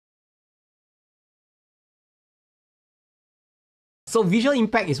So visual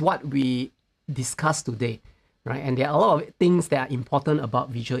impact is what we discussed today, right? And there are a lot of things that are important about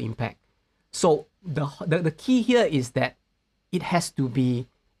visual impact. So the key here is that it has to be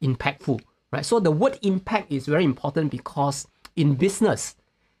impactful, right? So the word impact is very important because in business,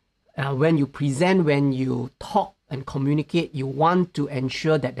 when you present, when you talk and communicate, you want to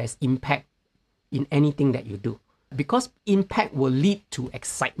ensure that there's impact in anything that you do, because impact will lead to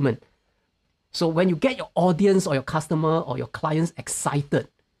excitement. So when you get your audience or your customer or your clients excited,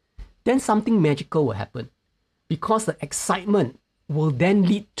 then something magical will happen, because the excitement will then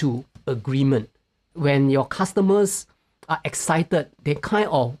lead to agreement. When your customers are excited, they kind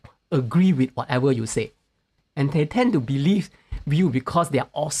of agree with whatever you say, and they tend to believe you because they are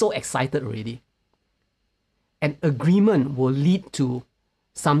also excited already. And agreement will lead to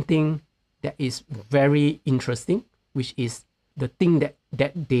something that is very interesting, which is the thing that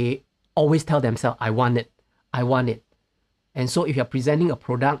they always tell themselves, I want it, I want it. And so if you're presenting a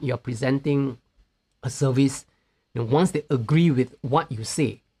product, you're presenting a service, once they agree with what you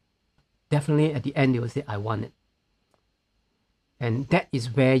say, definitely at the end they will say, I want it. And that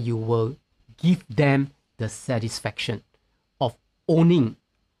is where you will give them the satisfaction of owning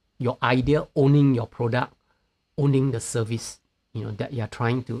your idea, owning your product, owning the service, that you're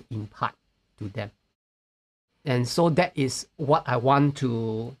trying to impart to them. And so that is what I want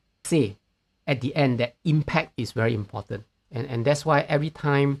to say at the end, that impact is very important. And that's why every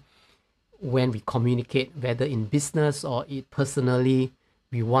time when we communicate, whether in business or personally,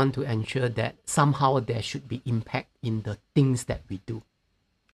 we want to ensure that somehow there should be impact in the things that we do.